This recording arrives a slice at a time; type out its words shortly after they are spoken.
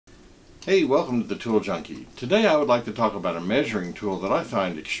Hey, welcome to the Tool Junkie. Today I would like to talk about a measuring tool that I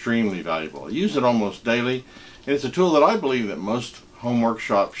find extremely valuable. I use it almost daily, and it's a tool that I believe that most home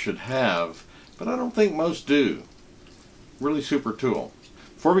workshops should have, but I don't think most do. Really super tool.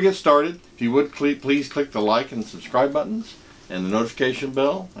 Before we get started, if you would please click the like and subscribe buttons and the notification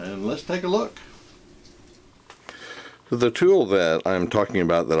bell, and let's take a look. The tool that I'm talking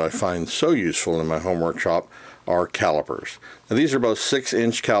about that I find so useful in my home workshop are calipers. Now these are both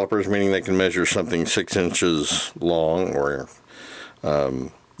 6-inch calipers, meaning they can measure something 6 inches long or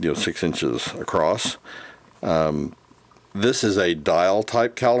 6 inches across. This is a dial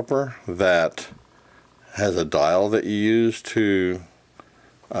type caliper that has a dial that you use to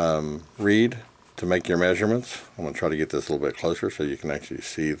read to make your measurements. I'm going to try to get this a little bit closer so you can actually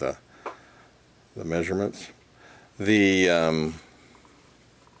see the measurements. The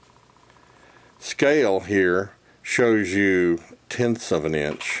scale here shows you tenths of an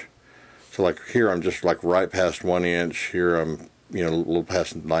inch. So like here I'm just like right past 1 inch. Here I'm a little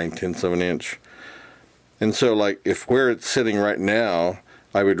past 9/10 of an inch. And so like if where it's sitting right now,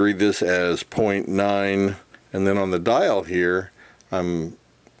 I would read this as 0.9, and then on the dial here I'm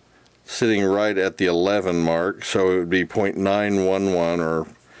sitting right at the 11 mark, so it would be 0.911 or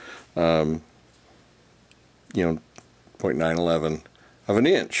 0.911 of an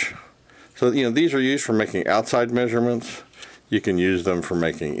inch. So these are used for making outside measurements. You can use them for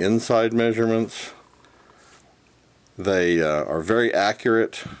making inside measurements. They are very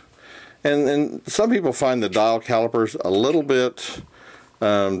accurate, and some people find the dial calipers a little bit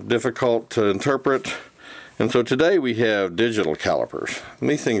difficult to interpret. And so today we have digital calipers, and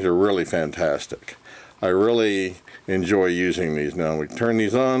these things are really fantastic. I really enjoy using these. Now we turn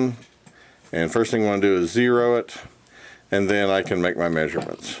these on, and first thing I want to do is zero it, and then I can make my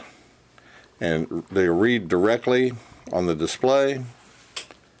measurements. And they read directly on the display,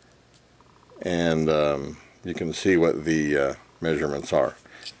 and you can see what the measurements are.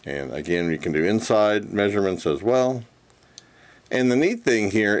 And again, you can do inside measurements as well. And the neat thing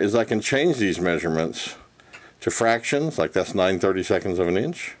here is I can change these measurements to fractions, like that's 9/32 of an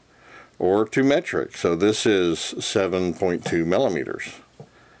inch, or to metric. So this is 7.2 millimeters,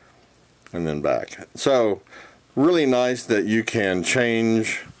 and then back. So really nice that you can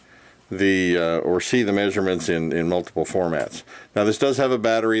change the or see the measurements in multiple formats. Now this does have a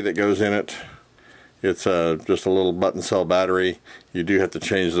battery that goes in it. It's just a little button cell battery. You do have to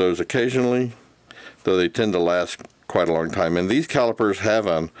change those occasionally, though they tend to last quite a long time. And these calipers have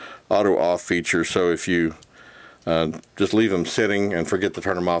an auto off feature, so if you just leave them sitting and forget to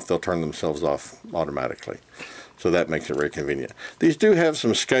turn them off, they'll turn themselves off automatically. So that makes it very convenient. These do have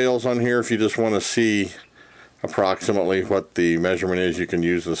some scales on here if you just want to see approximately what the measurement is. You can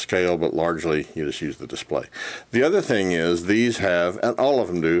use the scale, but largely you just use the display. The other thing is these have, and all of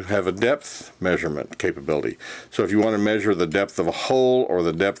them do, have a depth measurement capability. So if you want to measure the depth of a hole or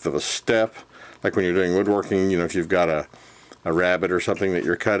the depth of a step, like when you're doing woodworking, if you've got a rabbit or something that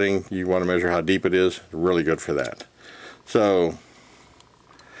you're cutting, you want to measure how deep it is, really good for that. So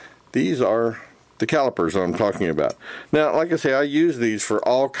these are the calipers that I'm talking about. Now, like I say, I use these for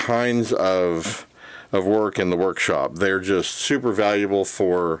all kinds of work in the workshop. They're just super valuable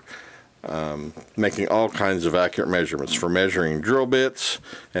for making all kinds of accurate measurements, for measuring drill bits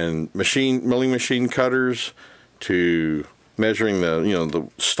and milling machine cutters, to measuring the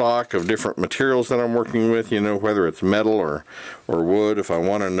stock of different materials that I'm working with, whether it's metal or wood. If I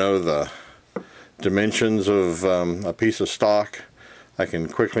want to know the dimensions of a piece of stock, I can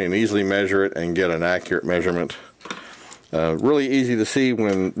quickly and easily measure it and get an accurate measurement. Really easy to see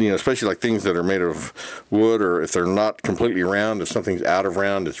when, especially like things that are made of wood, or if they're not completely round, if something's out of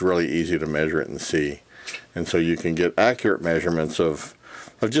round, it's really easy to measure it and see. And so you can get accurate measurements of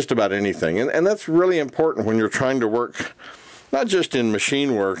just about anything. And that's really important when you're trying to work, not just in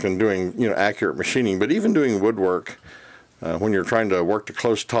machine work and doing, accurate machining, but even doing woodwork. When you're trying to work to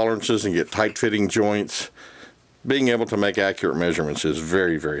close tolerances and get tight fitting joints, being able to make accurate measurements is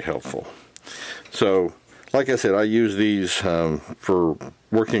very, very helpful. So, like I said, I use these for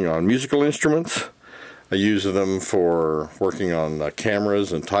working on musical instruments. I use them for working on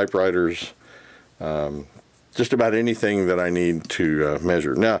cameras and typewriters. Just about anything that I need to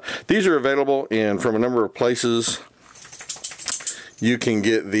measure. Now, these are available from a number of places. You can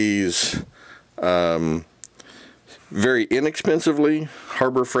get these very inexpensively.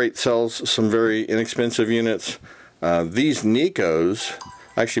 Harbor Freight sells some very inexpensive units. These Nikos,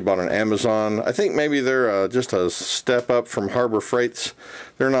 I actually bought on Amazon. I think maybe they're just a step up from Harbor Freight's.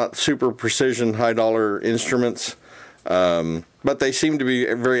 They're not super precision, high dollar instruments, but they seem to be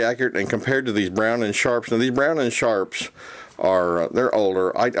very accurate. And compared to these Brown and Sharps, now these Brown and Sharps are they're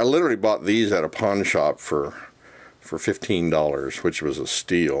older. I literally bought these at a pawn shop for $15, which was a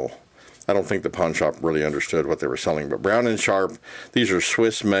steal. I don't think the pawn shop really understood what they were selling. But Brown and Sharp, these are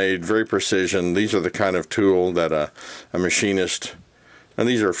Swiss made, very precision. These are the kind of tool that a machinist, and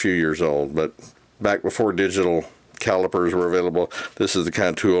these are a few years old, but back before digital calipers were available, this is the kind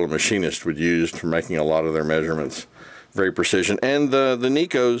of tool a machinist would use for making a lot of their measurements. Very precision. And the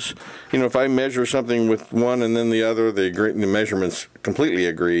Nikos, you know, if I measure something with one and then the other, the measurements completely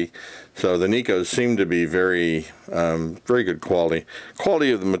agree. So the Nikos seem to be very good quality.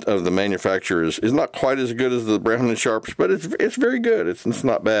 Quality of the manufacturer is not quite as good as the Brown and Sharps, but it's very good. It's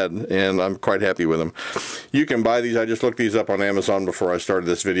not bad, and I'm quite happy with them. You can buy these. I just looked these up on Amazon before I started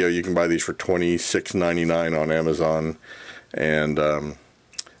this video. You can buy these for $26.99 on Amazon, and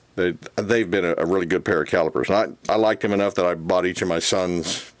they've been a really good pair of calipers. And I liked them enough that I bought each of my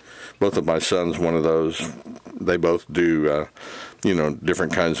sons, both of my sons, one of those. They both do, you know,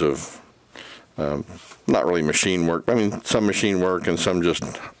 different kinds of, not really machine work. I mean, some machine work and some just,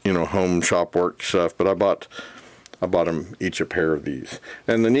 you know, home shop work stuff. But I bought them each a pair of these.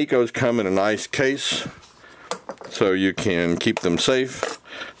 And the Nikos come in a nice case, so you can keep them safe.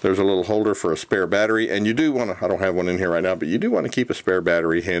 There's a little holder for a spare battery, and you do want to, I don't have one in here right now, but you do want to keep a spare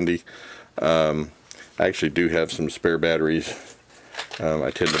battery handy. I actually do have some spare batteries.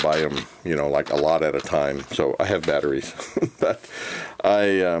 I tend to buy them, you know, like a lot at a time, so I have batteries. But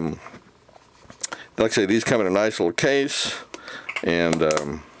like I say, these come in a nice little case,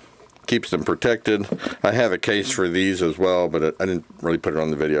 and keeps them protected. I have a case for these as well, but I didn't really put it on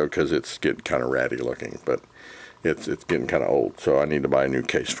the video because it's getting kind of ratty looking, but it's getting kind of old, so I need to buy a new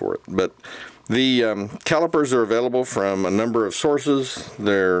case for it. But the calipers are available from a number of sources.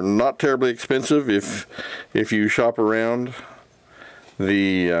 They're not terribly expensive if you shop around.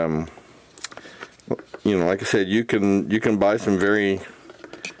 The you know, like I said, you can buy some very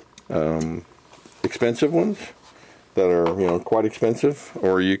expensive ones that are, you know, quite expensive,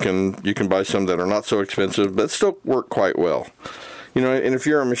 or you can buy some that are not so expensive but still work quite well. You know, and if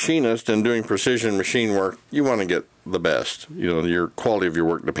you're a machinist and doing precision machine work, you want to get the best. You know, your quality of your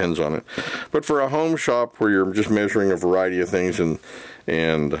work depends on it. But for a home shop where you're just measuring a variety of things,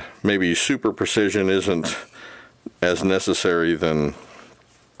 and maybe super precision isn't as necessary, then,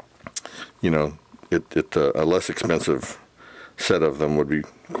 you know, a less expensive set of them would be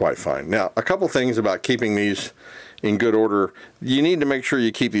quite fine. Now, a couple things about keeping these in good order. You need to make sure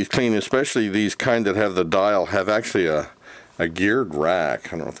you keep these clean, especially these kind that have the dial have actually a geared rack. I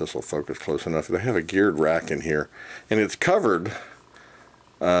don't know if this will focus close enough. They have a geared rack in here, and it's covered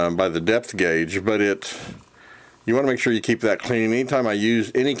by the depth gauge, but you want to make sure you keep that clean. Anytime I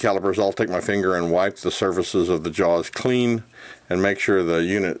use any calipers, I'll take my finger and wipe the surfaces of the jaws clean and make sure the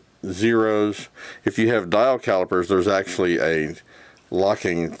unit zeros. If you have dial calipers, there's actually a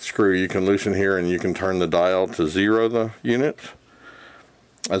locking screw you can loosen here, and you can turn the dial to zero the unit,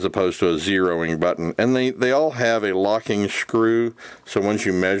 as opposed to a zeroing button. And they all have a locking screw, so once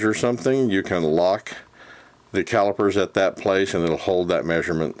you measure something, you can lock the calipers at that place, and it'll hold that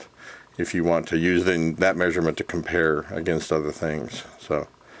measurement if you want to use that measurement to compare against other things. So,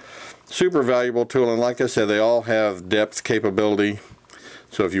 super valuable tool, and like I said, they all have depth capability.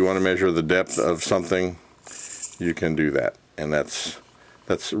 So if you want to measure the depth of something, you can do that, and that's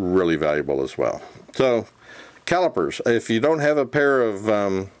really valuable as well. So, calipers. If you don't have a pair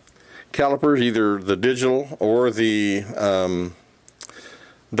of calipers, either the digital or the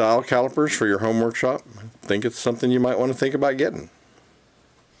dial calipers for your home workshop, I think it's something you might want to think about getting.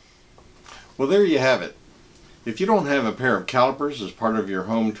 Well, there you have it. If you don't have a pair of calipers as part of your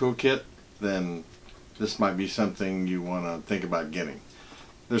home toolkit, then this might be something you want to think about getting.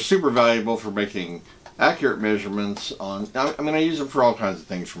 They're super valuable for making accurate measurements on, I mean, I use them for all kinds of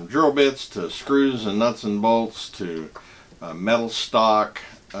things, from drill bits to screws and nuts and bolts to metal stock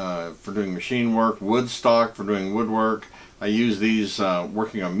for doing machine work, wood stock for doing woodwork. I use these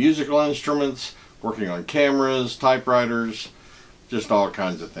working on musical instruments, working on cameras, typewriters, just all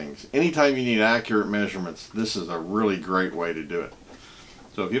kinds of things. Anytime you need accurate measurements, this is a really great way to do it.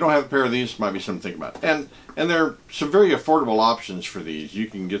 So if you don't have a pair of these, might be something to think about. And there are some very affordable options for these. You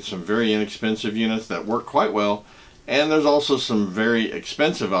can get some very inexpensive units that work quite well, and there's also some very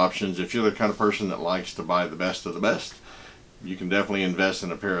expensive options if you're the kind of person that likes to buy the best of the best. You can definitely invest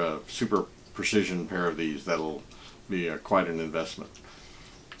in a pair of super precision pair of these. That'll be quite an investment.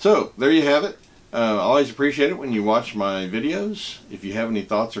 So there you have it. I always appreciate it when you watch my videos. If you have any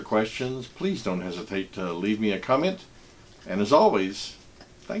thoughts or questions, please don't hesitate to leave me a comment. And as always,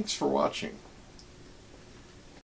 thanks for watching.